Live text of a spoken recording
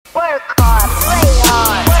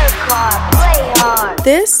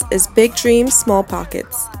This is Big Dreams, Small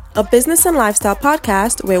Pockets, a business and lifestyle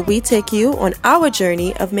podcast where we take you on our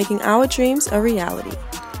journey of making our dreams a reality.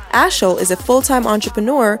 Ashel is a full-time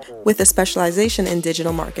entrepreneur with a specialization in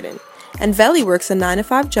digital marketing, and Veli works a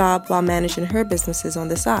 9-to-5 job while managing her businesses on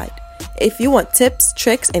the side. If you want tips,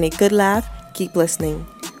 tricks, and a good laugh, keep listening.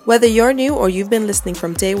 Whether you're new or you've been listening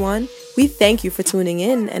from day one, we thank you for tuning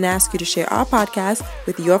in and ask you to share our podcast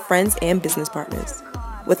with your friends and business partners.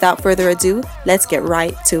 Without further ado, let's get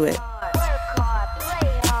right to it.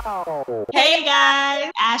 Hey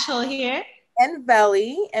guys, Ashel here. And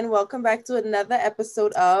Veli, and welcome back to another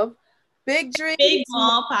episode of Big Dreams, Big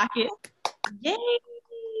Small Pocket.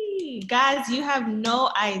 Yay! Guys, you have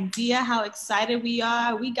no idea how excited we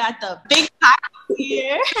are. We got the big pocket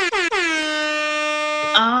here.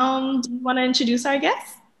 Do you want to introduce our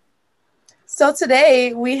guest? So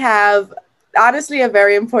today we have honestly a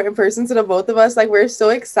very important person to the both of us. Like, we're so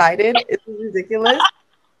excited. It's ridiculous.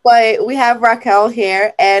 But we have Raquel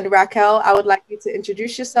here. And Raquel, I would like you to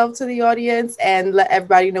introduce yourself to the audience and let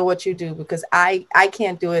everybody know what you do, because I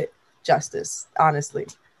can't do it justice, honestly.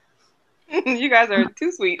 You guys are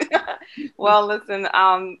too sweet. Well, listen,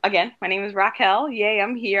 again, my name is Raquel. Yay,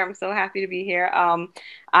 I'm here. I'm so happy to be here.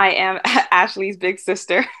 I am Ashley's big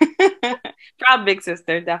sister. Proud big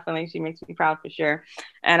sister, definitely. She makes me proud for sure.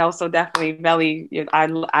 And also definitely Veli,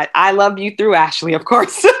 I love you through Ashley, of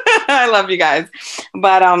course. I love you guys.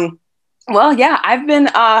 But well, yeah, I've been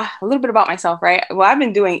a little bit about myself, right? Well, I've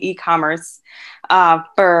been doing e-commerce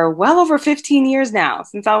for well over 15 years now,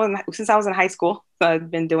 since I was in high school. So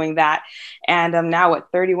I've been doing that, and I'm now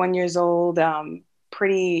at 31 years old.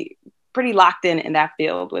 Pretty locked in that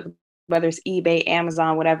field, with whether it's eBay,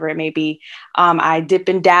 Amazon, whatever it may be. I dip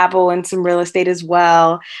and dabble in some real estate as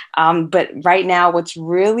well. But right now, what's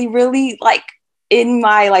really like in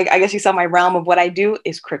my, I guess you saw my realm of what I do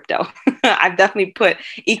is crypto. I've definitely put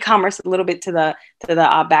e-commerce a little bit to the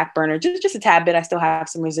back burner, just a tad bit. I still have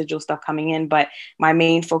some residual stuff coming in, but my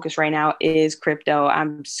main focus right now is crypto.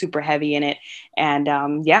 I'm super heavy in it. And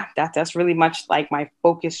yeah, that's really much like my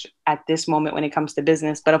focus at this moment when it comes to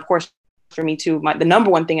business. But of course, for me too, the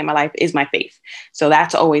number one thing in my life is my faith. So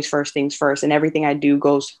that's always first things first, and everything I do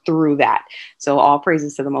goes through that. So all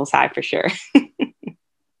praises to the Most High for sure.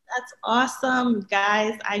 That's awesome,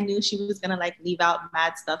 guys. I knew she was gonna leave out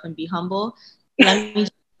mad stuff and be humble. Let me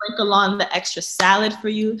sprinkle on the extra salad for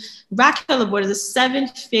you. Raquel Laborde is a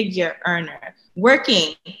 7-figure earner,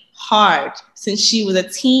 working hard since she was a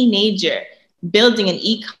teenager, building an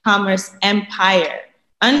e-commerce empire.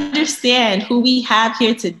 Understand who we have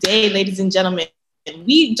here today, ladies and gentlemen.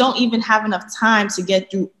 We don't even have enough time to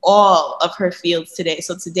get through all of her fields today.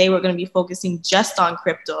 So today we're going to be focusing just on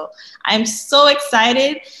crypto. I'm so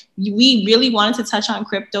excited. We really wanted to touch on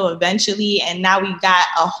crypto eventually, and now we got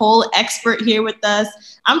a whole expert here with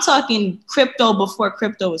us. I'm talking crypto before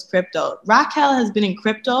crypto was crypto. Raquel has been in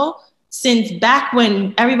crypto since back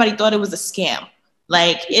when everybody thought it was a scam.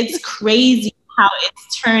 It's crazy how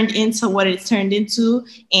it's turned into what it's turned into.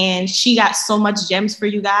 And she got so much gems for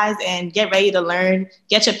you guys, and get ready to learn.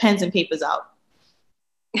 Get your pens and papers out.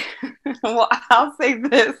 Well, I'll say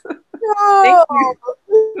this. No.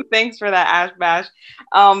 Thanks for that, Ash Bash.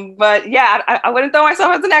 But yeah, I wouldn't throw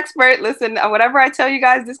myself as an expert. Listen, whatever I tell you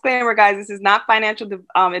guys, disclaimer, guys, this is not financial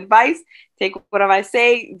advice. Take whatever I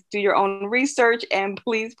say, do your own research, and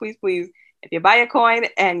please, if you buy a coin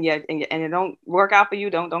and it don't work out for you,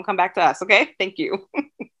 don't come back to us. Okay? Thank you.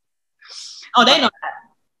 Oh, they know that.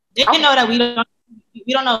 They know that we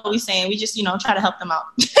don't know what we're saying. We just, try to help them out.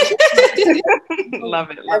 Love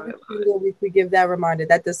it. Every single week we give that reminder,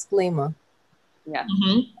 that disclaimer. Yeah.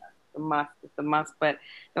 Mm-hmm. It's a must. But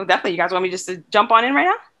no, definitely. You guys want me just to jump on in right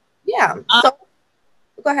now? Yeah. So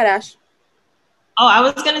go ahead, Ash. Oh, I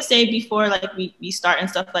was going to say before we start and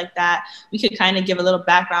stuff like that, we could kind of give a little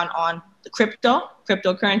background on the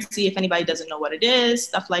cryptocurrency, if anybody doesn't know what it is,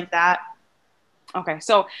 stuff like that. Okay,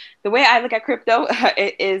 so the way I look at crypto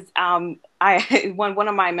is one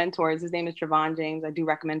of my mentors, his name is Trevon James. I do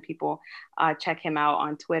recommend people check him out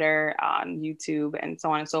on Twitter, on YouTube, and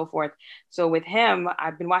so on and so forth. So with him,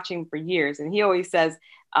 I've been watching him for years, and he always says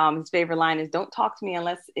his favorite line is, "Don't talk to me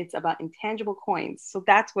unless it's about intangible coins." So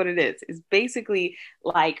that's what it is. It's basically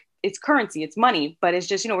it's currency, it's money, but it's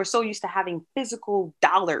just, we're so used to having physical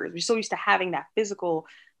dollars. We're so used to having that physical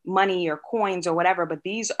money or coins or whatever, but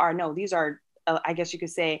these are I guess you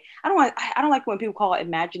could say, I don't like when people call it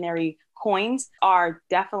imaginary coins. Are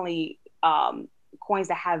definitely coins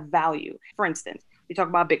that have value. For instance, we talk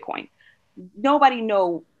about Bitcoin. Nobody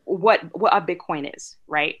know what a Bitcoin is,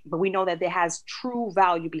 right? But we know that it has true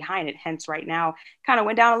value behind it. Hence, right now, kind of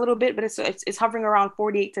went down a little bit, but it's hovering around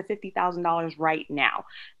 $48,000 to $50,000 right now.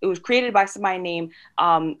 It was created by somebody named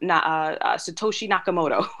Satoshi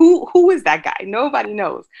Nakamoto. Who is that guy? Nobody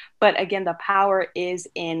knows. But again, the power is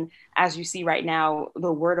in, as you see right now,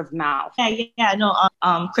 the word of mouth. Yeah, no.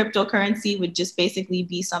 Cryptocurrency would just basically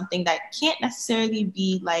be something that can't necessarily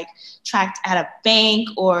be like tracked at a bank,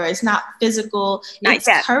 or it's not physical. It's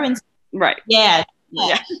currency. Right. Yeah.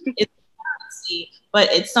 It's currency, but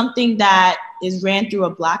it's something that is ran through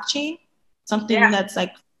a blockchain. Something that's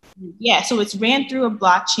like, so it's ran through a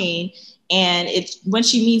blockchain, and it's, what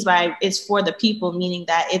she means by it's for the people, meaning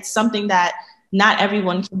that it's something that not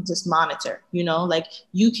everyone can just monitor, like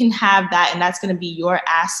you can have that, and that's going to be your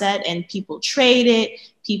asset, and people trade it,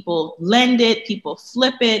 people lend it, people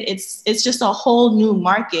flip it. It's just a whole new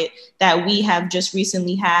market that we have just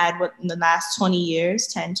recently had in the last 20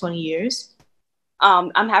 years.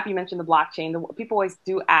 I'm happy you mentioned the blockchain. People always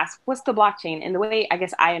do ask, what's the blockchain? And the way I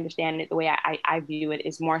guess I understand it, the way I view it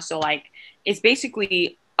is more so like, it's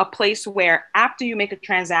basically a place where after you make a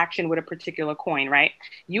transaction with a particular coin, right,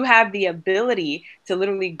 you have the ability to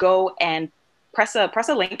literally go and press a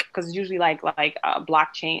link, because it's usually like a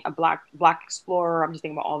blockchain, block explorer. I'm just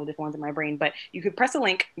thinking about all the different ones in my brain, but you could press a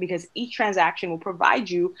link because each transaction will provide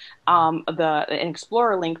you an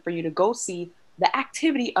explorer link for you to go see the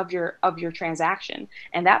activity of your transaction,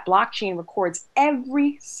 and that blockchain records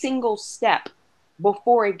every single step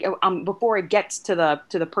before it gets to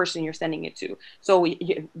the person you're sending it to. So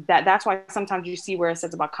that's why sometimes you see where it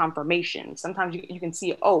says about confirmation. Sometimes you can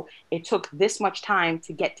see, oh, it took this much time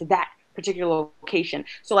to get to that particular location.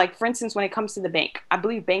 So like, for instance, when it comes to the bank, I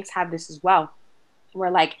believe banks have this as well,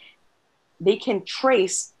 where like they can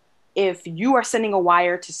trace, if you are sending a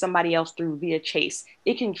wire to somebody else through via Chase,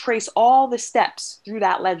 it can trace all the steps through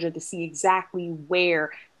that ledger to see exactly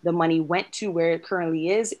where the money went to, where it currently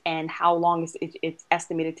is, and how long it's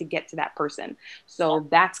estimated to get to that person. So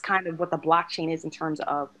that's kind of what the blockchain is in terms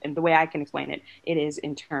of, and the way I can explain it, it is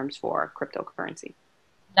in terms for cryptocurrency.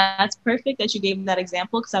 That's perfect that you gave that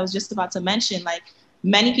example, because I was just about to mention, like,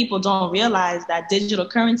 many people don't realize that digital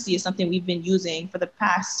currency is something we've been using for the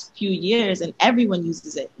past few years, and everyone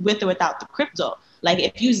uses it with or without the crypto. Like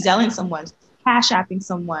if you Zelling someone, cash apping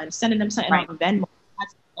someone, sending them something on Venmo,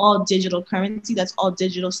 that's all digital currency. That's all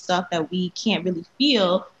digital stuff that we can't really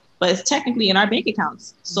feel, but it's technically in our bank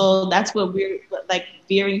accounts. So that's what we're like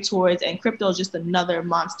veering towards, and crypto is just another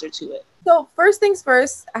monster to it. So first things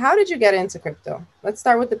first, how did you get into crypto? Let's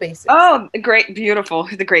start with the basics. Oh, great. Beautiful.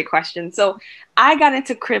 It's a great question. So I got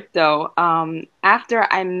into crypto after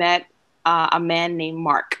I met a man named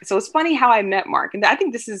Mark. So it's funny how I met Mark. And I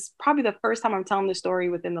think this is probably the first time I'm telling this story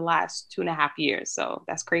within the last 2.5 years. So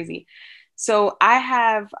that's crazy. So I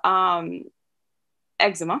have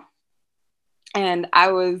eczema, and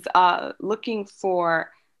I was looking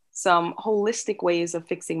for some holistic ways of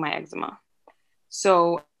fixing my eczema.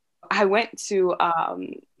 So I went to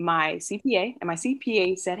my CPA, and my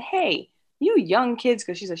CPA said, hey, you young kids,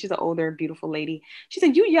 because she's an older, beautiful lady. She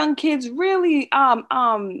said, you young kids really,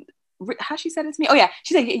 how she said it to me? Oh yeah,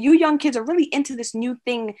 she said, you young kids are really into this new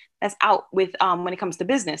thing that's out with when it comes to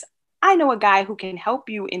business. I know a guy who can help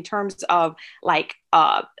you in terms of like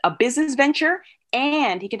a business venture,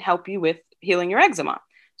 and he can help you with healing your eczema.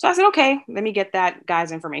 So I said, okay, let me get that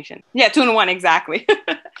guy's information. Yeah, 2 in 1, exactly.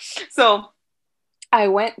 So I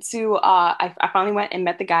went to, I finally went and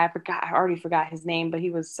met the guy. I already forgot his name, but he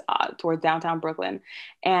was towards downtown Brooklyn.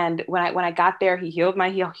 And when I got there, he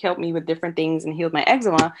helped me with different things and healed my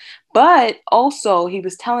eczema. But also he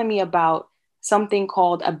was telling me about something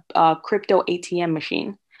called a crypto ATM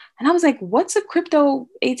machine. And I was like, what's a crypto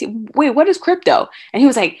ATM? Wait, what is crypto? And he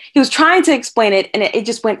was trying to explain it, and it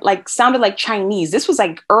just sounded like Chinese. This was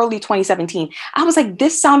like early 2017. I was like,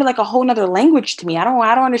 this sounded like a whole nother language to me. I don't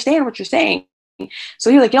understand what you're saying.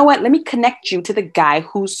 So he was like, you know what? Let me connect you to the guy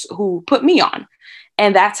who put me on.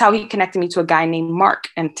 And that's how he connected me to a guy named Mark.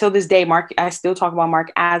 And till this day, Mark, I still talk about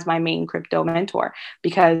Mark as my main crypto mentor,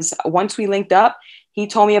 because once we linked up, he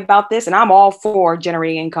told me about this, and I'm all for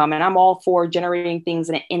generating income, and I'm all for generating things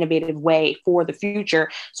in an innovative way for the future.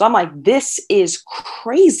 So I'm like, this is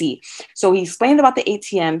crazy. So he explained about the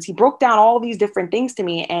ATMs. He broke down all these different things to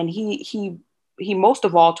me. And he most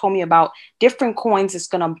of all told me about different coins that's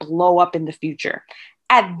going to blow up in the future.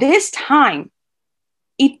 At this time,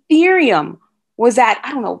 Ethereum was at,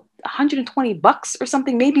 I don't know, $120 or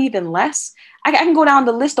something, maybe even less. I can go down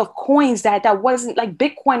the list of coins that wasn't like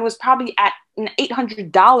Bitcoin was probably at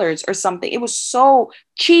 $800 or something. It was so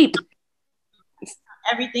cheap.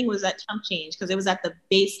 everything was at chump change because it was at the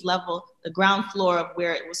base level, the ground floor of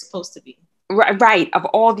where it was supposed to be. Right, of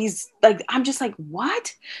all these, like, I'm just like,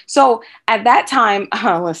 what? So at that time,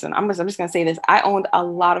 listen, I'm just gonna say this. I owned a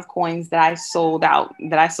lot of coins that I sold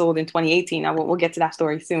in 2018. We'll get to that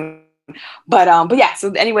story soon. But yeah,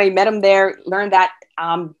 so anyway, met him there, learned that.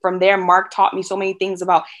 From there, Mark taught me so many things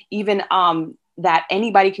about even that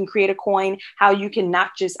anybody can create a coin, how you can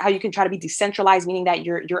try to be decentralized, meaning that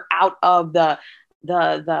you're out of the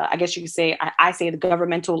I guess you could say, I say the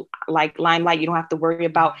governmental like limelight. You don't have to worry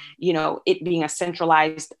about, it being a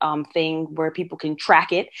centralized thing where people can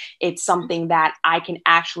track it. It's something that I can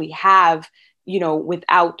actually have,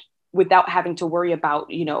 without having to worry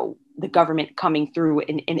about, the government coming through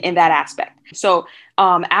in that aspect. So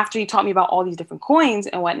after he taught me about all these different coins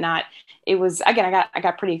and whatnot, it was, again, I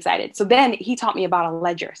got pretty excited. So then he taught me about a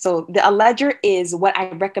ledger. So a ledger is what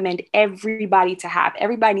I recommend everybody to have.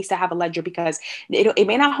 Everybody needs to have a ledger because it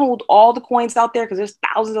may not hold all the coins out there because there's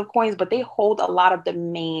thousands of coins, but they hold a lot of the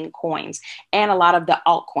main coins and a lot of the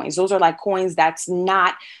altcoins. Those are like coins that's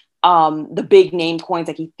not the big name coins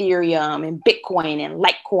like Ethereum and Bitcoin and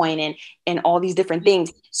Litecoin and all these different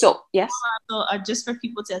things. So yes. So just for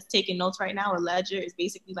people to take notes right now, a ledger is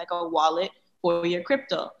basically like a wallet for your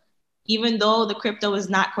crypto. Even though the crypto is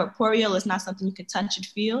not corporeal, it's not something you can touch and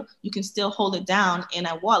feel, you can still hold it down in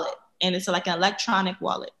a wallet. And it's like an electronic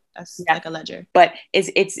wallet. That's like a ledger. But it's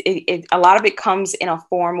a lot of it comes in a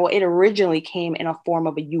form. Well, it originally came in a form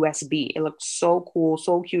of a USB. It looked so cool,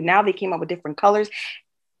 so cute. Now they came up with different colors.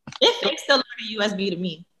 It still looks like a USB to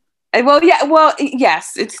me. Well, yeah, well,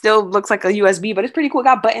 yes, it still looks like a USB, but it's pretty cool. It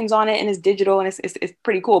got buttons on it and it's digital and it's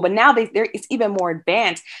pretty cool. But now it's even more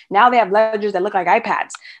advanced. Now they have ledgers that look like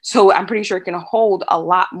iPads. So I'm pretty sure it can hold a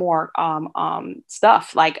lot more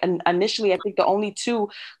stuff. Like initially, I think the only two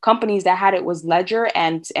companies that had it was Ledger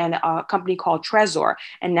and a company called Trezor.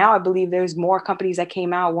 And now I believe there's more companies that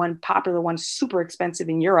came out. One popular one, super expensive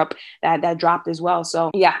in Europe, that dropped as well.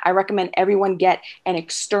 So yeah, I recommend everyone get an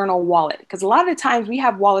external wallet because a lot of the times we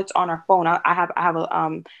have wallets on our phone. I have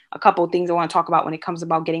a couple of things I want to talk about when it comes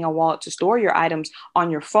about getting a wallet to store your items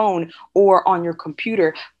on your phone or on your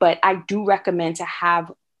computer. But I do recommend to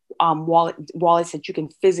have wallets that you can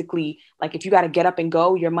physically, like if you got to get up and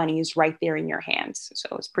go, your money is right there in your hands.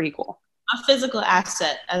 So it's pretty cool. A physical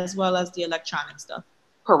asset as well as the electronic stuff.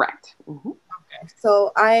 Correct. Mm-hmm. Okay.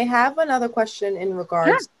 So I have another question in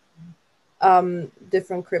regards to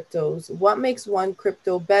different cryptos. What makes one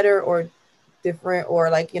crypto better or different,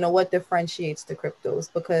 or like, what differentiates the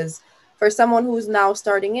cryptos? Because for someone who's now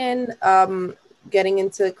starting in, getting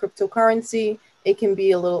into cryptocurrency, it can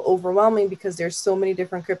be a little overwhelming because there's so many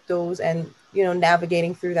different cryptos and,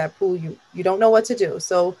 navigating through that pool, you don't know what to do.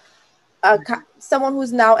 So someone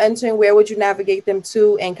who's now entering, where would you navigate them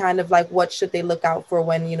to, and kind of like what should they look out for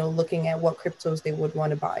when, looking at what cryptos they would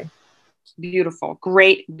want to buy? Beautiful.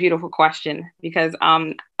 Great, beautiful question. Because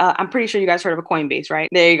I'm pretty sure you guys heard of a Coinbase, right?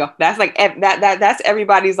 There you go. That's like that's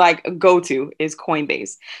everybody's like go-to is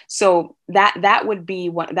Coinbase. So that would be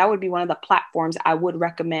one of the platforms I would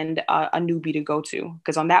recommend a newbie to go to,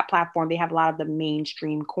 because on that platform they have a lot of the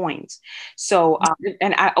mainstream coins. So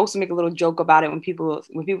and I also make a little joke about it when people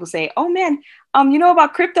say, "Oh man, you know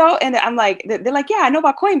about crypto?" And I'm like, they're like, "Yeah, I know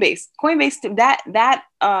about Coinbase." Coinbase, that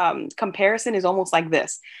comparison is almost like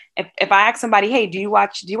this. If I ask somebody, "Hey, do you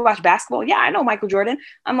watch basketball?" "Yeah, I know Michael Jordan."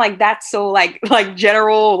 I'm like, that's so like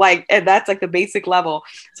general, like that's like the basic level.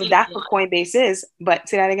 So that's what Coinbase is. But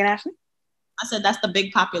say that again, Ashley. I said that's the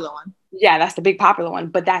big popular one. Yeah, that's the big popular one.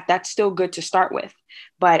 But that's still good to start with.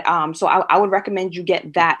 But so I would recommend you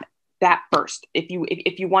get that first if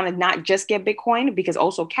you want to not just get Bitcoin, because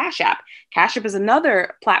also Cash App is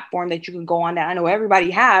another platform that you can go on that I know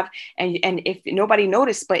everybody have, and if nobody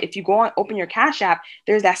noticed, but if you go on, open your Cash App,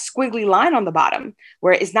 there's that squiggly line on the bottom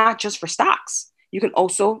where it's not just for stocks. You can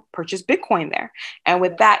also purchase Bitcoin there. And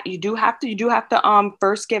with that, you do have to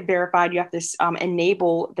first get verified. You have to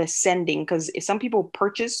enable the sending, because if some people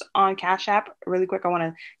purchase on Cash App, really quick, I want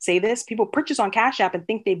to say this. People purchase on Cash App and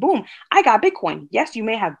think boom, I got Bitcoin. Yes, you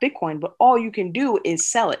may have Bitcoin, but all you can do is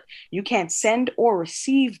sell it. You can't send or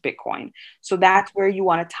receive Bitcoin. So that's where you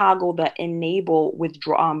want to toggle the enable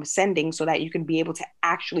withdraw sending, so that you can be able to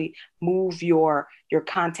actually move your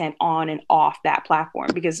content on and off that platform,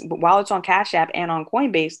 because while it's on Cash App and on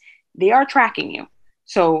Coinbase, they are tracking you.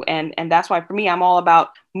 So, and that's why for me, I'm all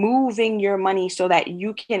about moving your money so that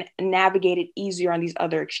you can navigate it easier on these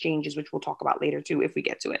other exchanges, which we'll talk about later too, if we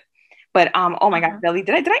get to it. But, oh my God, Belly,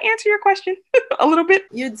 did I answer your question a little bit?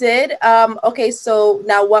 You did. Okay. So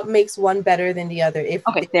now what makes one better than the other?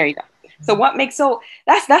 Okay, there you go. So what makes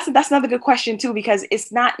that's another good question too, because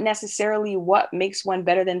it's not necessarily what makes one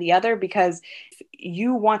better than the other, because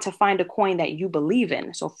you want to find a coin that you believe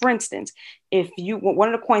in. So for instance, if you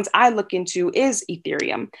one of the coins I look into is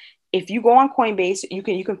Ethereum. If you go on Coinbase, you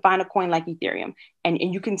can find a coin like Ethereum, and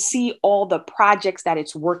you can see all the projects that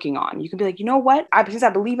it's working on. You can be like, you know what? Since I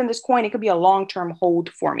believe in this coin, it could be a long-term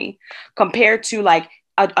hold for me, compared to like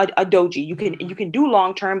a doji. You can do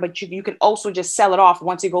long term, but you can also just sell it off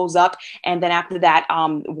once it goes up, and then after that,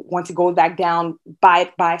 once it goes back down,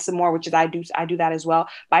 buy some more, which is I do that as well.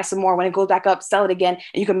 Buy some more when it goes back up, sell it again,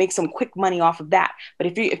 and you can make some quick money off of that. But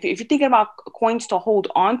if you're thinking about coins to hold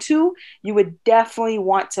on to, you would definitely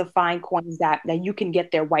want to find coins that you can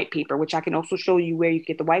get their white paper, which I can also show you where you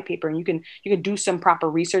get the white paper, and you can do some proper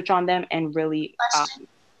research on them and really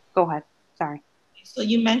go ahead. Sorry. So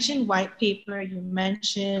you mentioned white paper, you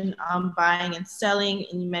mentioned buying and selling,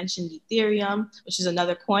 and you mentioned Ethereum, which is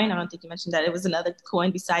another coin. I don't think you mentioned that it was another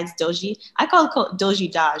coin besides Doji. I call it Doji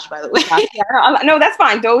Dodge, by the way. No, that's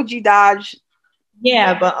fine. Doji Dodge.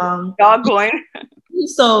 Yeah, but dog coin.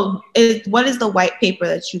 So what is the white paper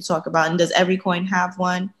that you talk about, and does every coin have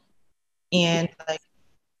one? And like,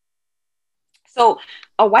 so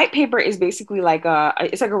a white paper is basically like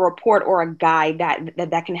it's like a report or a guide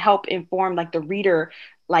that can help inform like the reader,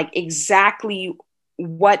 like exactly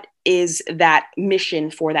what is that mission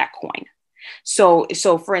for that coin. So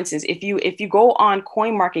for instance, if you go on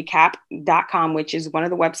coinmarketcap.com, which is one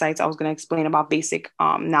of the websites I was going to explain about basic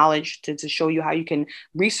knowledge to show you how you can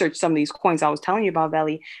research some of these coins I was telling you about,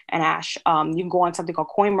 Belly and Ash, you can go on something called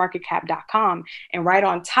coinmarketcap.com, and right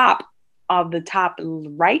on top of the top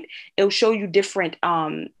right, it'll show you different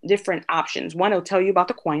options. One, it'll tell you about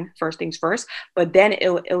the coin, first things first, but then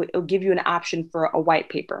it'll give you an option for a white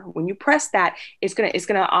paper. When you press that, it's gonna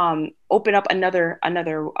open up another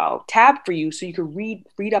tab for you, so you can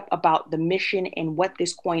read up about the mission and what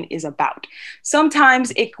this coin is about.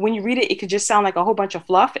 Sometimes when you read it, it could just sound like a whole bunch of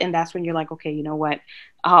fluff, and that's when you're like, okay, you know what?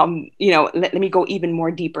 Let me go even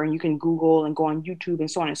more deeper, and you can Google and go on YouTube and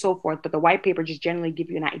so on and so forth. But the white paper just generally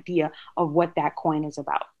give you an idea of what that coin is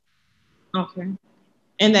about. Okay.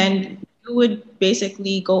 And then you would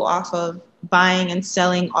basically go off of buying and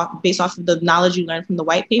selling based off of the knowledge you learned from the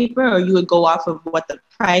white paper, or you would go off of what the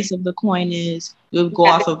price of the coin is? You would go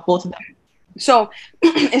off of both of them. So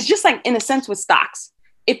it's just like in a sense with stocks.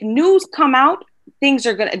 If news come out, things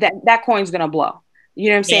are gonna that coin's gonna blow. You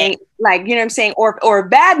know what I'm saying? Like, you know what I'm saying? Or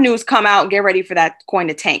bad news come out, get ready for that coin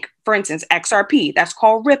to tank. For instance, XRP, that's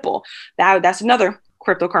called Ripple. That's another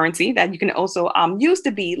cryptocurrency that you can also used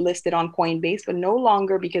to be listed on Coinbase, but no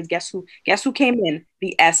longer, because guess who came in?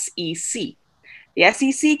 The SEC. The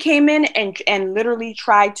SEC came in and literally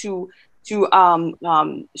tried to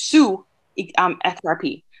sue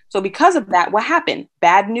XRP. So because of that, what happened?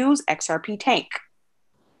 Bad news, XRP tank.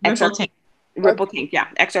 Ripple tank, yeah.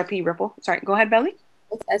 XRP Ripple. Sorry, go ahead, Belly.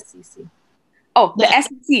 It's SEC. Oh, the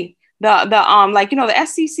SEC. The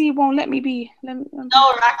SEC won't let me be. No,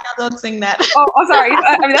 Raquel, don't sing that. Oh, sorry.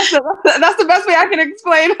 I mean, that's the best way I can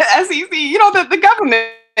explain the SEC. You know, the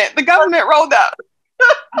government rolled up.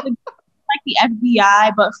 Like the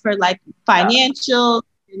FBI, but for like financial,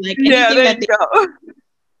 like anything that go.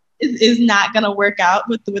 Is not gonna work out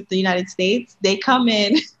with the United States. They come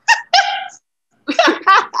in.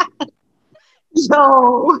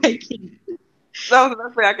 No, I can't. That was the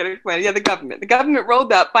best way I could explain it. Yeah, the government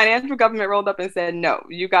rolled up, financial government rolled up and said, no,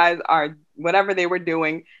 you guys are whatever they were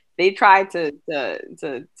doing. They tried to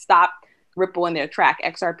stop Ripple in their track.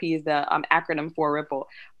 XRP is the acronym for Ripple,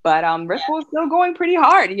 but Ripple is still going pretty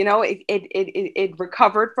hard. You know, it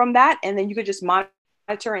recovered from that, and then you could just monitor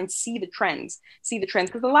and see the trends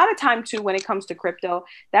because a lot of time too, when it comes to crypto,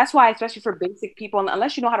 that's why, especially for basic people,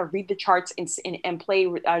 unless you know how to read the charts and play,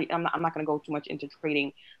 I'm not going to go too much into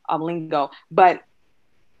trading lingo, but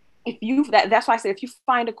that's why I said, if you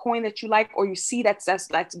find a coin that you like, or you see that's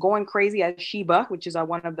going crazy, as Shiba, which is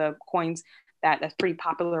one of the coins that's pretty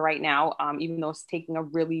popular right now, even though it's taking a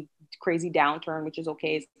really crazy downturn, which is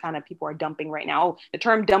okay. It's kind of, people are dumping right now. The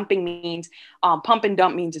term dumping means pump and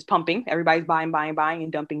dump means it's pumping. Everybody's buying,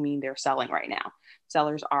 and dumping means they're selling right now.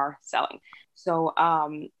 Sellers are selling. So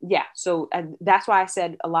so that's why I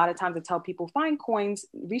said a lot of times I tell people, find coins,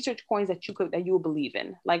 research coins that you will believe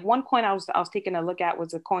in. Like one coin I was taking a look at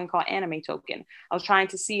was a coin called Anime Token. I was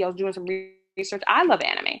doing some research. I love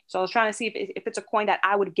anime, so I was trying to see if it's a coin that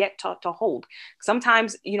I would get to hold.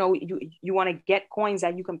 Sometimes, you know, you want to get coins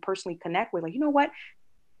that you can personally connect with. Like, you know what?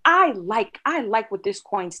 I like what this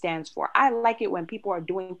coin stands for. I like it when people are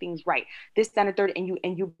doing things right. This, that, and the third,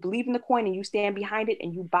 and you believe in the coin and you stand behind it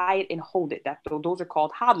and you buy it and hold it. Those are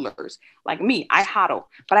called hodlers. Like me, I hodl.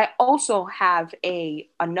 But I also have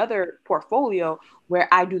another portfolio where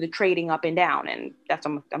I do the trading up and down, and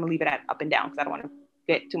I'm gonna leave it at up and down because I don't want to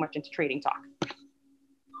get too much into trading talk.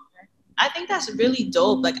 I think that's really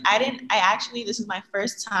dope. Like this is my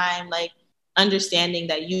first time like understanding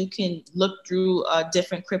that you can look through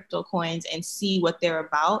different crypto coins and see what they're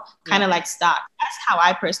about, kind of like stock. That's how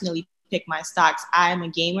I personally pick my stocks. I'm a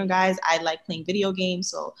gamer, guys. I like playing video games,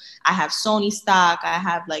 so I have Sony stock, I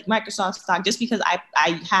have like Microsoft stock, just because I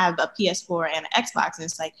have a PS4 and an Xbox, and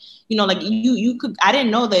it's like, you know, like you could, I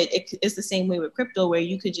didn't know that it's the same way with crypto, where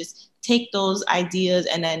you could just take those ideas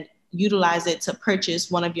and then utilize it to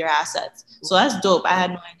purchase one of your assets. So that's dope. I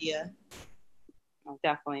had no idea. Oh,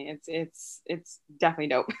 definitely. It's definitely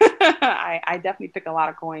dope. I definitely pick a lot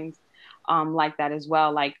of coins like that as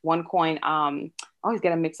well. Like one coin, I always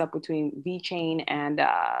get a mix up between VeChain and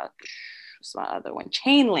what's my other one?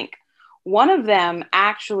 Chainlink. One of them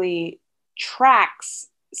actually tracks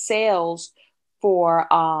sales for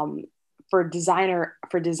designer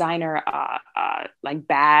like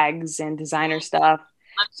bags and designer stuff.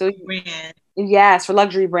 So yes, for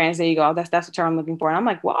luxury brands. There you go. That's the term I'm looking for. And I'm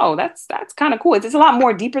like, whoa, that's kind of cool. It's a lot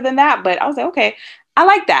more deeper than that. But I was like, okay, I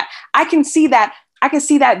like that. I can see that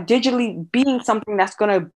digitally being something that's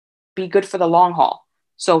gonna be good for the long haul.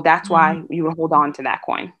 So that's why you would hold on to that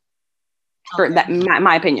coin. For that,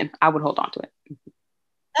 my opinion, I would hold on to it.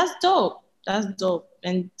 That's dope. That's dope.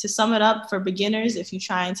 And to sum it up for beginners, if you're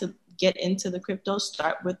trying to get into the crypto,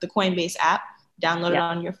 start with the Coinbase app. Download it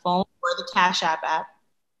on your phone, or the Cash App app.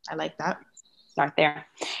 I like that. Start there.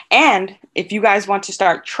 And if you guys want to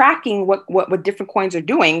start tracking what different coins are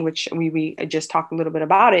doing, which we just talked a little bit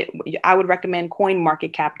about it, I would recommend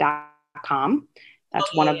coinmarketcap.com.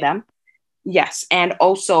 That's one of them. Yes. And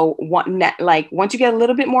also once you get a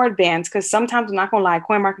little bit more advanced, because sometimes I'm not gonna lie,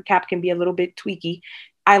 CoinMarketCap can be a little bit tweaky.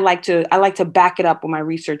 I like to back it up with my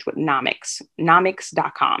research with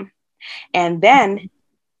nomics.com. And then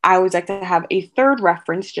I always like to have a third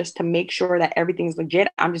reference just to make sure that everything's legit.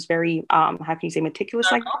 I'm just very, how can you say,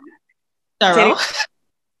 meticulous like that? Thorough.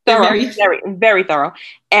 Very, very thorough.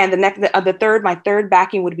 And my third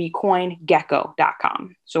backing would be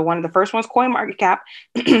CoinGecko.com. So one of the first ones, CoinMarketCap.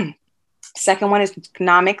 Second one is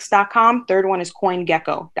nomics.com. Third one is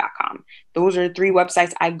CoinGecko.com. Those are the three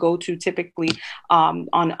websites I go to typically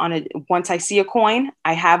once I see a coin.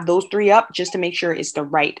 I have those three up just to make sure it's the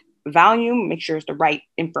right volume, make sure it's the right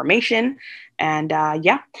information. And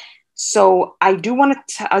so I do want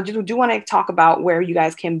to talk about where you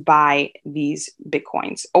guys can buy these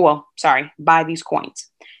Bitcoins. Buy these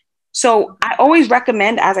coins. So I always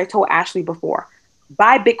recommend, as I told Ashley before,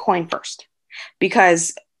 buy Bitcoin first,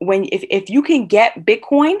 because if you can get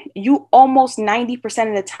Bitcoin, you almost 90%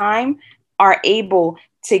 of the time are able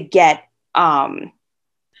to get all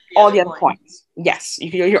the other coins. Yes,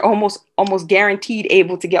 you're almost guaranteed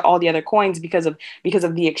able to get all the other coins because of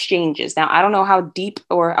the exchanges. Now, I don't know how deep,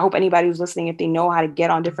 or I hope anybody who's listening, if they know how to get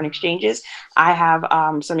on different exchanges. I have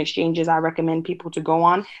some exchanges I recommend people to go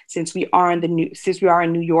on since we are in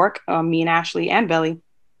New York, me and Ashley and Belly.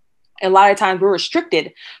 A lot of times we're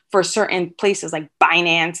restricted for certain places like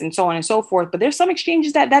Binance and so on and so forth. But there's some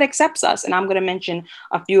exchanges that accepts us. And I'm going to mention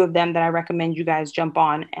a few of them that I recommend you guys jump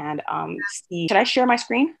on and see. Should I share my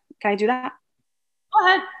screen? Can I do that? Go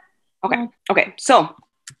ahead. Okay. So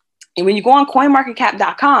when you go on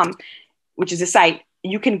coinmarketcap.com, which is a site,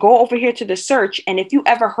 you can go over here to the search. And if you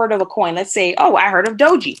ever heard of a coin, let's say, I heard of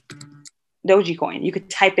Dogecoin. You could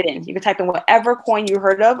type it in. You could type in whatever coin you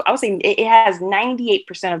heard of. I would say it has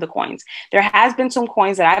 98% of the coins. There has been some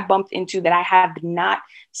coins that I bumped into that I have not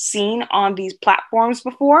seen on these platforms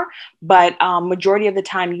before, but majority of the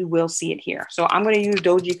time you will see it here. So I'm going to use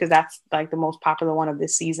Doji because that's like the most popular one of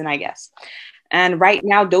this season, I guess. And right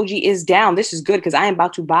now Doji is down. This is good because I am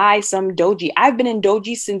about to buy some Doji. I've been in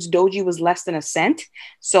Doji since Doji was less than a cent.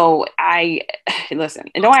 So listen,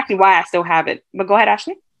 and don't ask me why I still have it, but go ahead,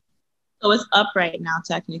 Ashley. So it's up right now,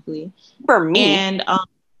 technically. For me. And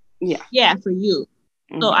yeah, for you.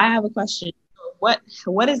 Mm-hmm. So I have a question. What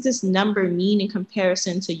does this number mean in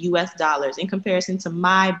comparison to US dollars, in comparison to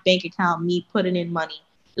my bank account, me putting in money?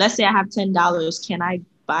 Let's say I have $10. Can I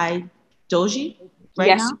buy Doji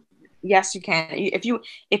now? Yes, you can. If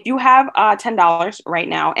you have $10 right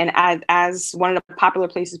now, and as one of the popular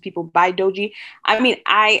places people buy Doji, I mean,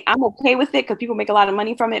 I'm okay with it because people make a lot of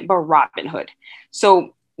money from it, but Robinhood.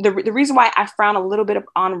 So the reason why I frown a little bit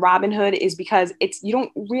on Robinhood is because you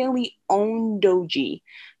don't really own Doji.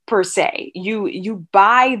 per se. You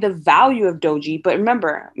buy the value of Doji, but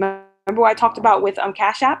remember what I talked about with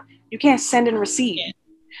Cash App? You can't send and receive. Yeah.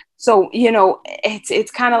 So,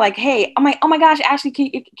 it's kind of like, hey, oh my gosh, Ashley,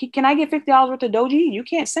 can I get $50 worth of Doji? You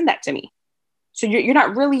can't send that to me. So you're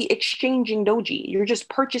not really exchanging Doji. You're just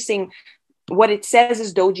purchasing what it says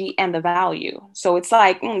is Doji and the value. So it's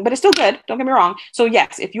like, but it's still good. Don't get me wrong. So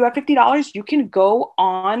yes, if you have $50, you can go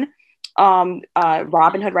on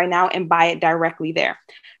Robinhood right now and buy it directly there,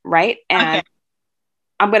 right? And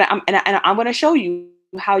Okay. I'm gonna show you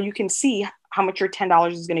how you can see how much your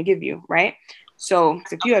 $10 is gonna give you, right? So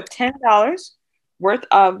if you have $10 worth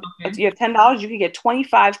of, if you have $10, you can get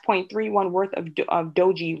 25.31 worth of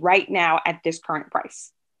Doji right now at this current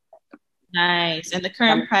price. Nice. And the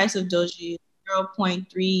current price of Doji is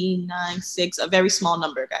 0.396, a very small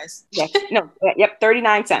number, guys. Yes. No. Yep.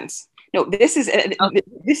 39 cents. No, this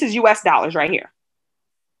is US dollars right here.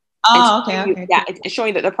 Oh, okay. Yeah, it's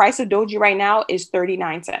showing that the price of Doji right now is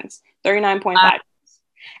 39 cents, 39.5.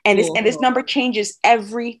 And this number changes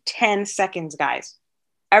every 10 seconds, guys.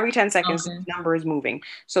 Every 10 seconds, the number is moving.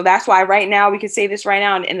 So that's why right now we could say this right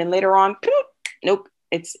now, and then later on, nope,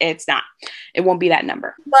 it's not. It won't be that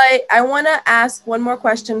number. But I want to ask one more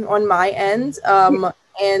question on my end.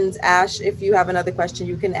 And Ash, if you have another question,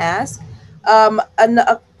 you can ask.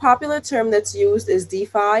 A popular term that's used is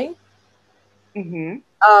DeFi. Mm-hmm.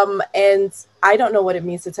 And I don't know what it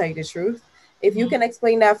means, to tell you the truth. If you can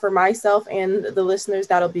explain that for myself and the listeners,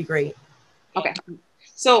 that'll be great. Okay.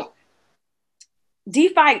 So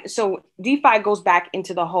DeFi goes back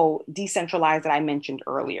into the whole decentralized that I mentioned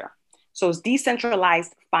earlier. So it's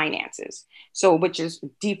decentralized finances. So which is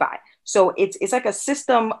DeFi. So it's like a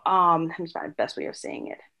system. Let me find the best way of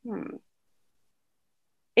saying it.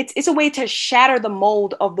 It's a way to shatter the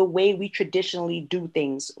mold of the way we traditionally do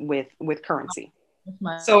things with currency.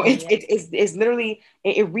 So it's literally,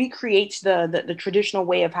 it recreates the traditional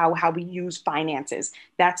way of how we use finances.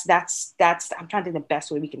 That's I'm trying to think the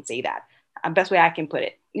best way we can say that. Best way I can put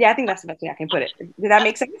it. Yeah, I think that's the best way I can put it. Did that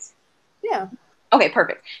make sense? Yeah. Okay,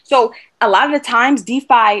 perfect. So a lot of the times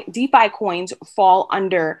DeFi coins fall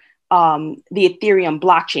under the Ethereum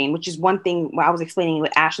blockchain, which is one thing where I was explaining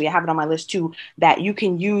with Ashley. I have it on my list too, that you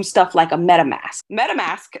can use stuff like a MetaMask.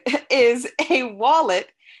 MetaMask is a wallet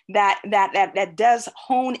that does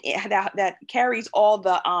hone that carries all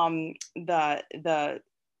the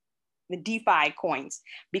DeFi coins,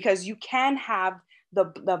 because you can have the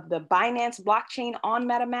Binance blockchain on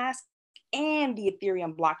MetaMask and the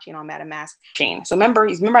Ethereum blockchain on MetaMask chain. So remember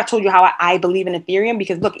I told you how I believe in Ethereum,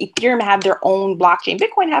 because look, Ethereum have their own blockchain.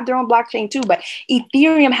 Bitcoin have their own blockchain too, but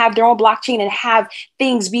Ethereum have their own blockchain and have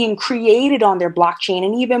things being created on their blockchain,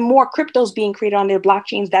 and even more cryptos being created on their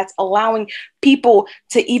blockchains that's allowing people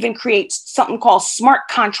to even create something called smart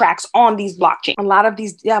contracts on these blockchains. A lot of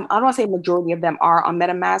these, I don't want to say majority of them are on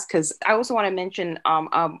MetaMask, because I also want to mention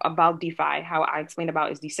about DeFi, how I explained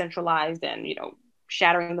about is decentralized and,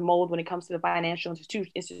 shattering the mold when it comes to the financial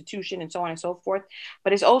institution and so on and so forth.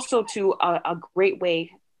 But it's also to a great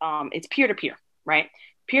way. It's peer-to-peer, right?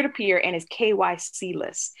 Peer-to-peer, and it's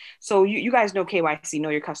KYC-less. So you guys know KYC, know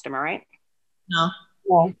your customer, right? No.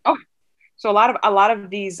 Well, oh, so a lot of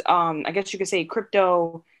these, I guess you could say,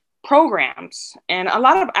 crypto programs, and a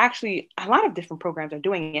lot of different programs are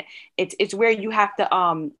doing it. It's where you have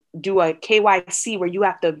to do a KYC, where you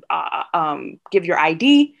have to give your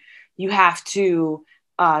ID. You have to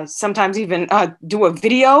sometimes even do a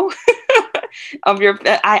video of your.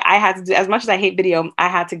 I had to do, as much as I hate video, I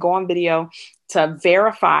had to go on video to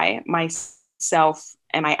verify myself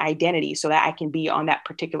and my identity so that I can be on that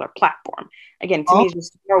particular platform. Again, to me, it's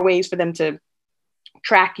just more ways for them to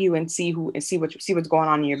track you and see what's going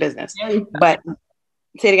on in your business. But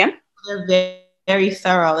say it again. They're very, very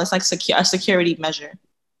thorough. That's like a security measure.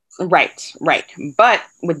 Right. But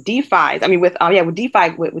with DeFi,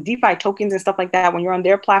 with DeFi tokens and stuff like that, when you're on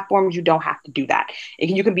their platforms, you don't have to do that.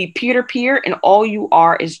 You can be peer-to-peer, and all you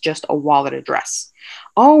are is just a wallet address.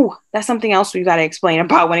 Oh, that's something else we've got to explain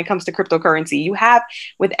about when it comes to cryptocurrency. You have,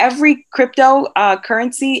 with every crypto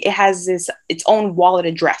currency, it has its own wallet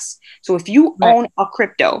address. So if you own a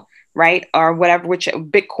crypto, right, or whatever, which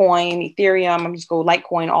Bitcoin, Ethereum, I'm just go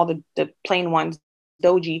Litecoin, all the plain ones,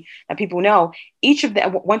 Doji that people know, each of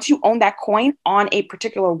them, once you own that coin on a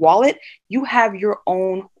particular wallet, you have your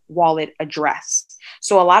own wallet address.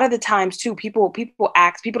 So a lot of the times too, people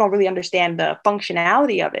don't really understand the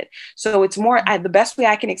functionality of it. So it's more, the best way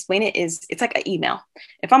I can explain it is it's like an email.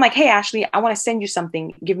 If I'm like, hey, Ashley, I want to send you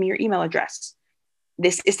something, give me your email address.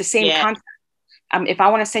 This is the same concept. if I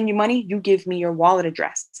want to send you money, you give me your wallet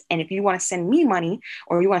address. And if you want to send me money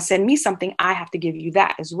or you want to send me something, I have to give you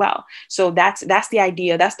that as well. So that's the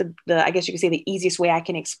idea. That's the I guess you could say the easiest way I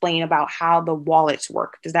can explain about how the wallets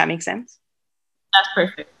work. Does that make sense? That's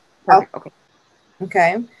perfect. Perfect. Okay.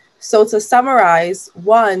 Okay. So to summarize,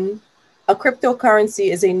 one, a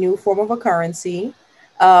cryptocurrency is a new form of a currency.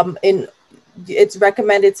 It's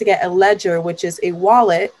recommended to get a ledger, which is a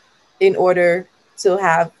wallet, in order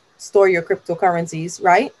to store your cryptocurrencies,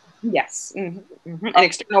 right? Yes. Mm-hmm. Mm-hmm. An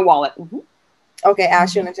external wallet. Mm-hmm. Okay,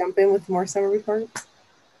 Ash, you want to jump in with more summary parts?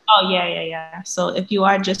 Oh, yeah. So if you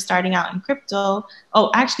are just starting out in crypto,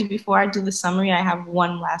 actually, before I do the summary, I have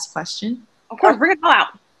one last question. Of course, bring it all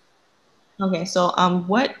out. Okay, so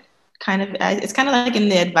what kind of, it's kind of like in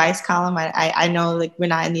the advice column. I know like we're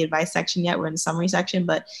not in the advice section yet, we're in the summary section,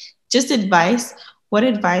 but just advice. What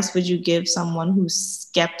advice would you give someone who's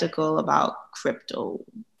skeptical about crypto,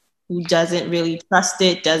 who doesn't really trust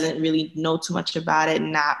it, doesn't really know too much about it,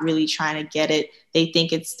 not really trying to get it? They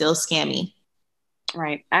think it's still scammy.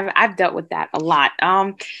 Right. I've dealt with that a lot.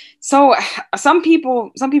 So some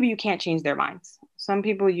people you can't change their minds. Some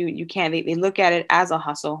people you can't. They look at it as a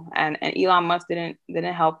hustle, and Elon Musk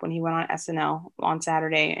didn't help when he went on SNL on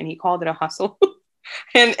Saturday and he called it a hustle.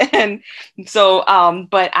 and so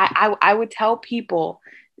but I would tell people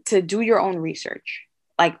to do your own research.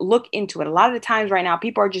 Like, look into it. A lot of the times right now,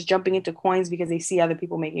 people are just jumping into coins because they see other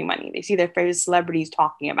people making money. They see their favorite celebrities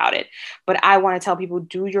talking about it. But I want to tell people,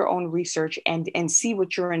 do your own research and see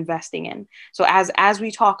what you're investing in. So as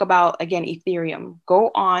we talk about, again, Ethereum,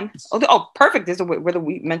 go on. Oh, perfect. This is where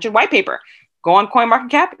we mentioned white paper. Go on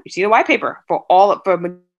CoinMarketCap. You see the white paper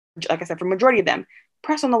like I said, for majority of them.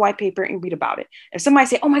 Press on the white paper and read about it. If somebody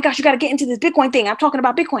say, oh my gosh, you got to get into this Bitcoin thing, I'm talking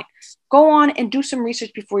about Bitcoin, go on and do some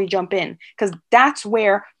research before you jump in. Because that's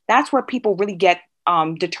where people really get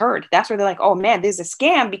deterred. That's where they're like, oh man, this is a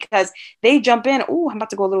scam, because they jump in. Oh, I'm about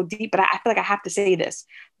to go a little deep, but I feel like I have to say this.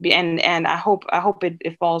 And I hope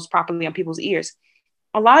it falls properly on people's ears.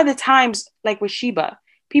 A lot of the times, like with Shiba,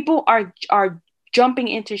 people are jumping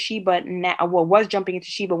into Shiba now, was jumping into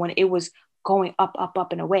Shiba when it was going up,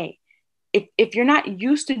 and away. If you're not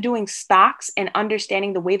used to doing stocks and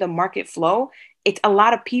understanding the way the market flow, it's a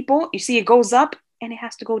lot of people, you see it goes up and it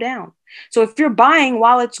has to go down. So if you're buying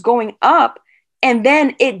while it's going up and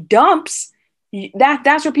then it dumps,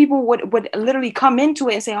 that's where people would literally come into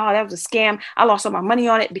it and say, oh, that was a scam. I lost all my money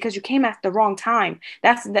on it, because you came at the wrong time.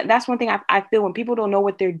 That's one thing I feel when people don't know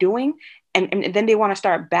what they're doing. And then they want to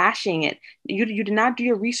start bashing it. You did not do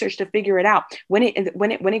your research to figure it out. When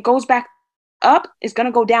it goes back up, it's going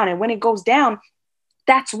to go down. And when it goes down,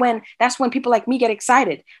 that's when people like me get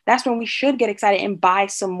excited. That's when we should get excited and buy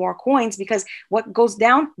some more coins, because what goes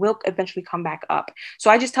down will eventually come back up.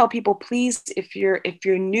 So I just tell people, please, if you're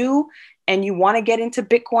new and you want to get into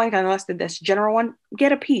Bitcoin, unless that's the general one,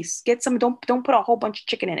 get a piece, get some, don't put a whole bunch of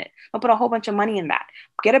chicken in it. Don't put a whole bunch of money in that.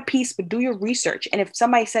 Get a piece, but do your research. And if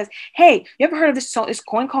somebody says, hey, you ever heard of this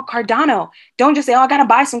coin called Cardano? Don't just say, oh, I got to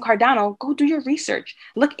buy some Cardano. Go do your research.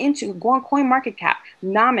 Go on CoinMarketCap,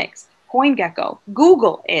 Nomics, CoinGecko,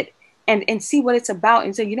 Google it and see what it's about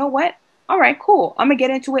and say, you know what? All right, cool. I'm gonna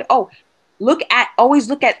get into it. Oh, always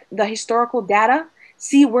look at the historical data,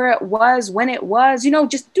 see where it was, when it was,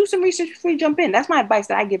 just do some research before you jump in. That's my advice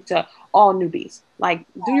that I give to all newbies. Like,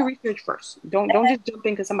 do your research first. Don't just jump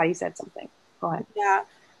in because somebody said something. Go ahead. Yeah.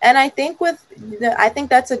 And I think I think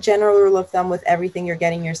that's a general rule of thumb with everything you're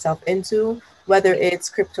getting yourself into, whether it's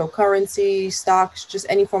cryptocurrency, stocks, just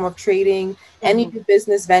any form of trading, any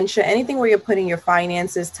business venture, anything where you're putting your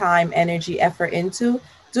finances, time, energy, effort into,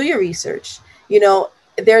 do your research.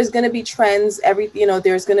 There's going to be trends,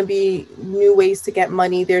 there's going to be new ways to get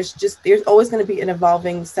money. There's always going to be an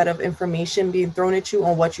evolving set of information being thrown at you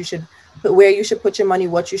on where you should put your money,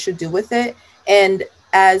 what you should do with it. And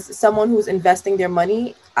as someone who's investing their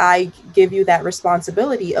money, I give you that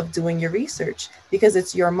responsibility of doing your research, because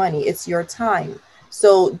it's your money, it's your time.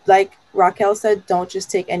 So like Raquel said, don't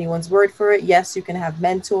just take anyone's word for it. Yes, you can have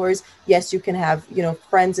mentors. Yes, you can have,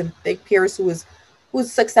 friends and big peers who's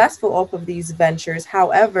successful off of these ventures.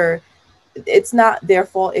 However, it's not their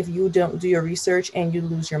fault if you don't do your research and you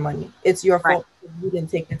lose your money. It's your fault if you didn't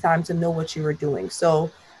take the time to know what you were doing.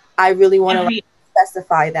 So I really want to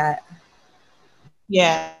specify that.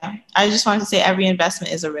 Yeah, I just wanted to say every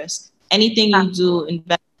investment is a risk. Anything you do,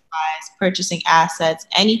 investment-wise, purchasing assets,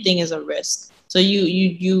 anything is a risk. So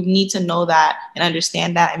you need to know that and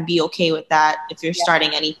understand that and be okay with that if you're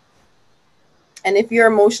starting any. And if you're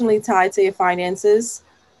emotionally tied to your finances,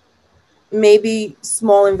 maybe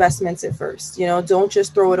small investments at first. Don't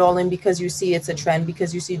just throw it all in because you see it's a trend,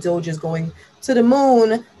 because you see Doge is going to the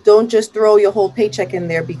moon. Don't just throw your whole paycheck in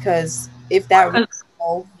there, because if that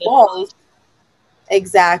all falls,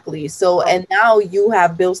 exactly. So, and now you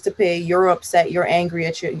have bills to pay. You're upset. You're angry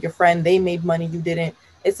at your friend. They made money. You didn't.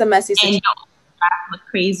 It's a messy situation. And you look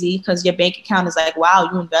crazy because your bank account is like, wow,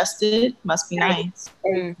 you invested. Must be nice.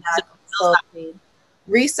 Exactly. So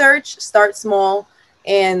research, start small,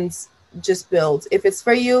 and just build. If it's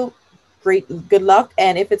for you, great, good luck.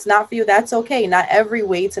 And if it's not for you, that's okay. Not every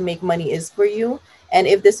way to make money is for you. And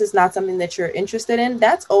if this is not something that you're interested in,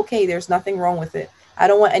 that's okay. There's nothing wrong with it. I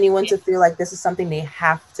don't want anyone to feel like this is something they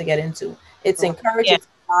have to get into. It's encouraged, it's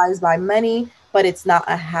advised by many, but it's not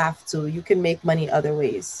a have to. You can make money other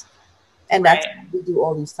ways. And that's why we do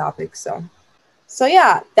all these topics. So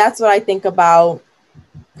yeah, that's what I think about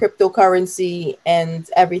cryptocurrency and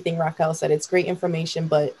everything Raquel said. It's great information,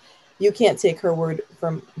 but you can't take her word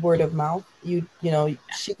from word of mouth.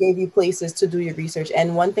 She gave you places to do your research.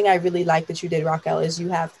 And one thing I really like that you did, Raquel, is you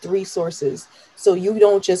have 3 sources. So you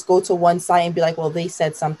don't just go to one site and be like, well, they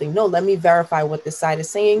said something. No, let me verify what this site is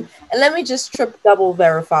saying. And let me just double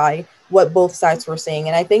verify what both sites were saying.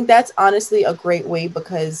 And I think that's honestly a great way,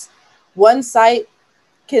 because one site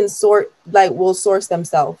will source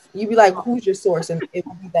themselves. You'd be like, who's your source? And it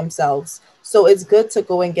will be themselves. So it's good to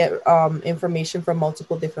go and get information from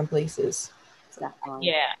multiple different places.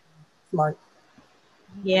 Yeah. Smart.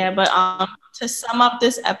 Yeah, but to sum up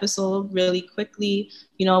this episode really quickly,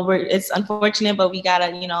 it's unfortunate, but we gotta,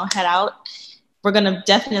 head out. We're gonna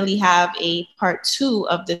definitely have a part 2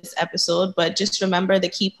 of this episode, but just remember the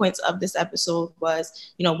key points of this episode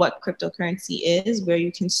was, what cryptocurrency is, where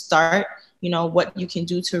you can start, what you can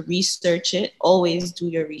do to research it. Always do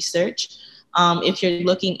your research. If you're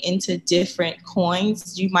looking into different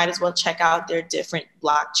coins, you might as well check out their different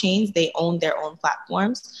blockchains. They own their own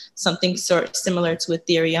platforms, something sort of similar to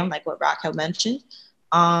Ethereum, like what Raquel mentioned.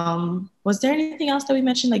 Was there anything else that we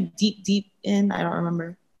mentioned, like deep in? I don't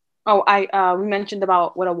remember. Oh, we mentioned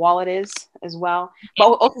about what a wallet is as well, but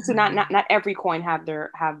also not every coin have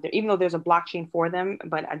their even though there's a blockchain for them,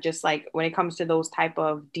 but just like when it comes to those type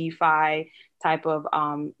of DeFi type of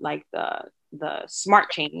like the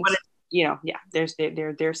smart chains, there's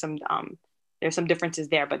some differences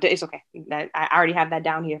there, but it's okay. That I already have that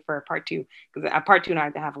down here for part 2, because part 2 and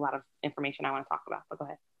I have a lot of information I want to talk about. But go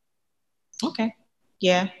ahead. Okay.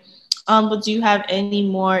 Yeah. But do you have any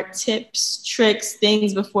more tips, tricks,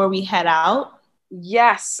 things before we head out?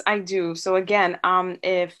 Yes, I do. So again,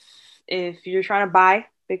 if you're trying to buy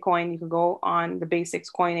Bitcoin, you can go on the basics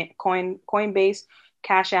Coinbase,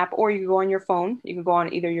 Cash App, or you can go on your phone. You can go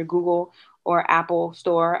on either your Google or Apple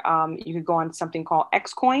store. You could go on something called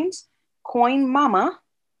Xcoins, Coin Mama.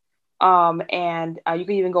 And you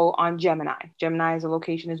can even go on Gemini. Gemini is a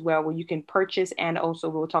location as well where you can purchase, and also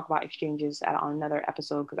we'll talk about exchanges on another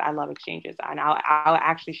episode, because I love exchanges. And I'll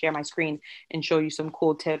actually share my screen and show you some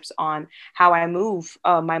cool tips on how I move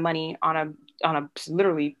my money on a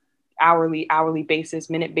literally hourly basis,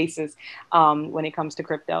 minute basis, when it comes to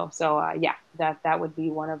crypto. So yeah, that would be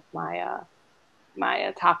one of my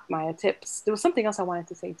my tips. There was something else I wanted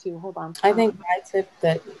to say too. Hold on. I think my tip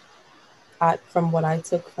that from what I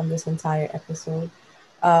took from this entire episode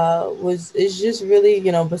is just really,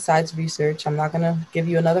 besides research, I'm not gonna give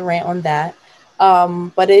you another rant on that,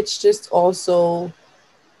 but it's just also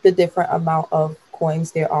the different amount of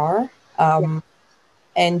coins there are,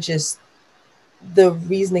 and just the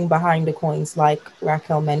reasoning behind the coins, like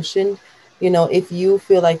Raquel mentioned. If you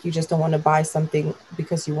feel like you just don't want to buy something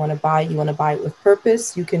because you want to buy it with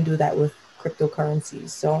purpose, you can do that with cryptocurrencies.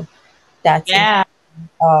 So that's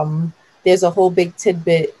there's a whole big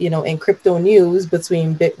tidbit, in crypto news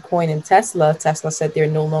between Bitcoin and Tesla. Tesla said they're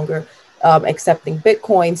no longer accepting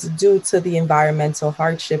Bitcoins due to the environmental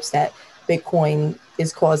hardships that Bitcoin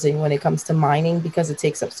is causing when it comes to mining, because it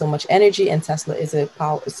takes up so much energy, and Tesla is a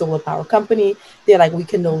solar power company. They're like, we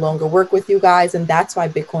can no longer work with you guys, and that's why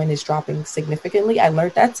Bitcoin is dropping significantly. I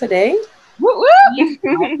learned that today.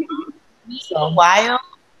 So while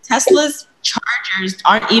Tesla's chargers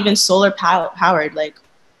aren't even solar powered, like,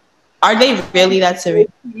 are they really that serious?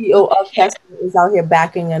 The CEO of Tesla is out here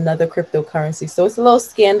backing another cryptocurrency, so it's a little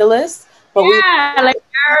scandalous. But you're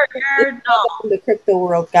in the crypto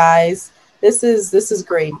world, guys. This is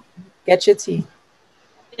great. Get your tea.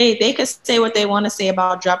 They could say what they want to say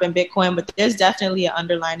about dropping Bitcoin, but there's definitely an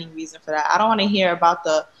underlying reason for that. I don't want to hear about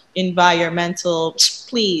the environmental.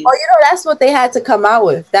 Please. Oh, that's what they had to come out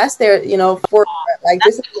with. That's their, for like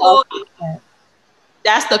that's this is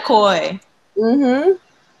that's the COI.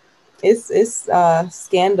 It's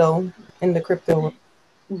scandal in the crypto world.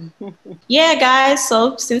 Yeah, guys.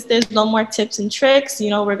 So since there's no more tips and tricks,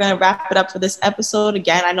 we're gonna wrap it up for this episode.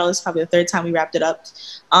 Again, I know it's probably the third time we wrapped it up.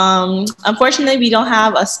 Unfortunately, we don't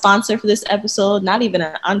have a sponsor for this episode, not even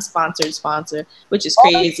an unsponsored sponsor, which is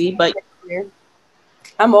crazy. But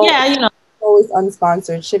I'm always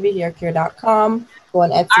unsponsored. ShiviHairCare.com. Go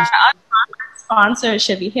on Etsy. Our unsponsored sponsor is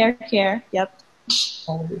Shivy Hair Care. Yep.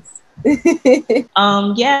 Always.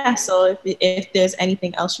 Yeah, so if there's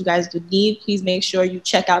anything else you guys would need, please make sure you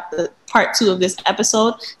check out the part 2 of this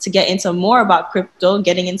episode to get into more about crypto,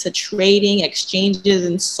 getting into trading, exchanges,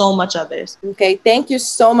 and so much others. Okay, thank you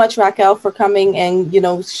so much, Raquel, for coming and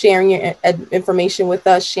sharing your information with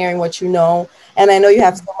us, sharing what you know. And I know you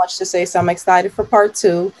have so much to say, so I'm excited for part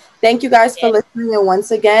 2. Thank you guys for listening. And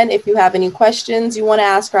once again, if you have any questions you want to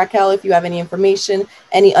ask Raquel, if you have any information,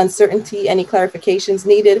 any uncertainty, any clarifications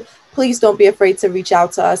needed, please don't be afraid to reach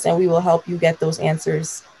out to us and we will help you get those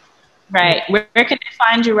answers. Right. Where can they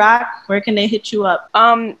find you, Rock? Where can they hit you up?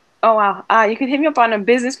 Oh, wow. You can hit me up on a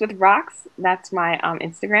Business with Rocks. That's my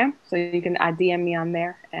Instagram. So you can DM me on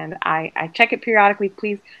there. And I check it periodically.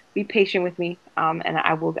 Please be patient with me. And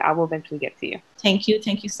I will eventually get to you. Thank you.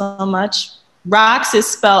 Thank you so much. Rocks is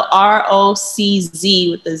spelled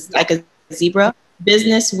ROCZ with like a zebra.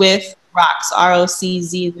 Business with Rocks.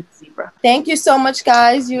 ROCZ with zebra. Thank you so much,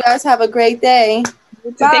 guys. You guys have a great day.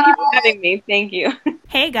 So thank you for having me. Thank you.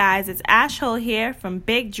 Hey guys, it's Ash Hull here from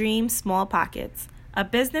Big Dreams, Small Pockets, a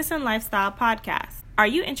business and lifestyle podcast. Are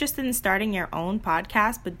you interested in starting your own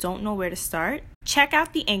podcast but don't know where to start? Check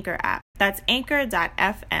out the Anchor app. That's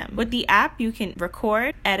anchor.fm. With the app, you can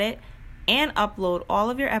record, edit, and upload all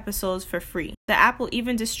of your episodes for free. The app will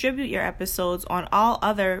even distribute your episodes on all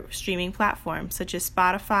other streaming platforms such as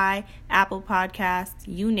Spotify, Apple Podcasts,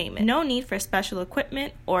 you name it. No need for special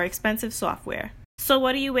equipment or expensive software. So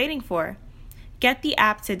what are you waiting for? Get the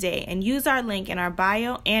app today and use our link in our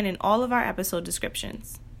bio and in all of our episode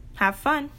descriptions. Have fun!